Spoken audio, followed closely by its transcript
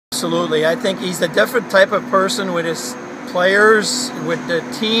Absolutely. I think he's a different type of person with his players, with the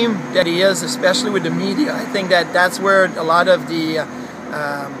team that he is, especially with the media. I think that's where a lot of the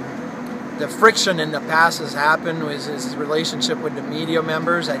friction in the past has happened, was his relationship with the media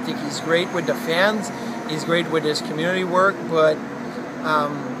members. I think he's great with the fans. He's great with his community work, but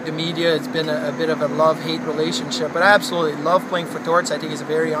the media, it's been a bit of a love-hate relationship. But I absolutely love playing for Torts. I think he's a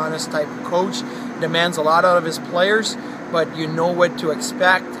very honest type of coach. Demands a lot out of his players, but you know what to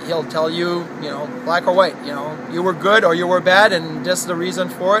expect. He'll tell you, black or white, you were good or you were bad, and this is the reason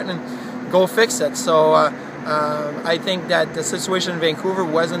for it, and go fix it. So I think that the situation in Vancouver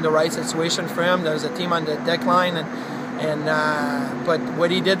wasn't the right situation for him. There was a team on the decline, but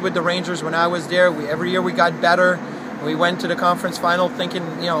what he did with the Rangers when I was there, every year we got better. We went to the conference final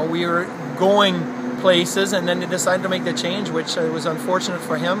thinking, we were going places, and then they decided to make the change, which was unfortunate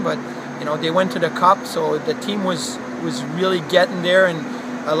for him. But they went to the Cup, so the team was really getting there, and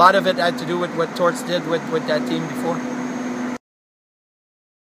a lot of it had to do with what Torts did with that team before.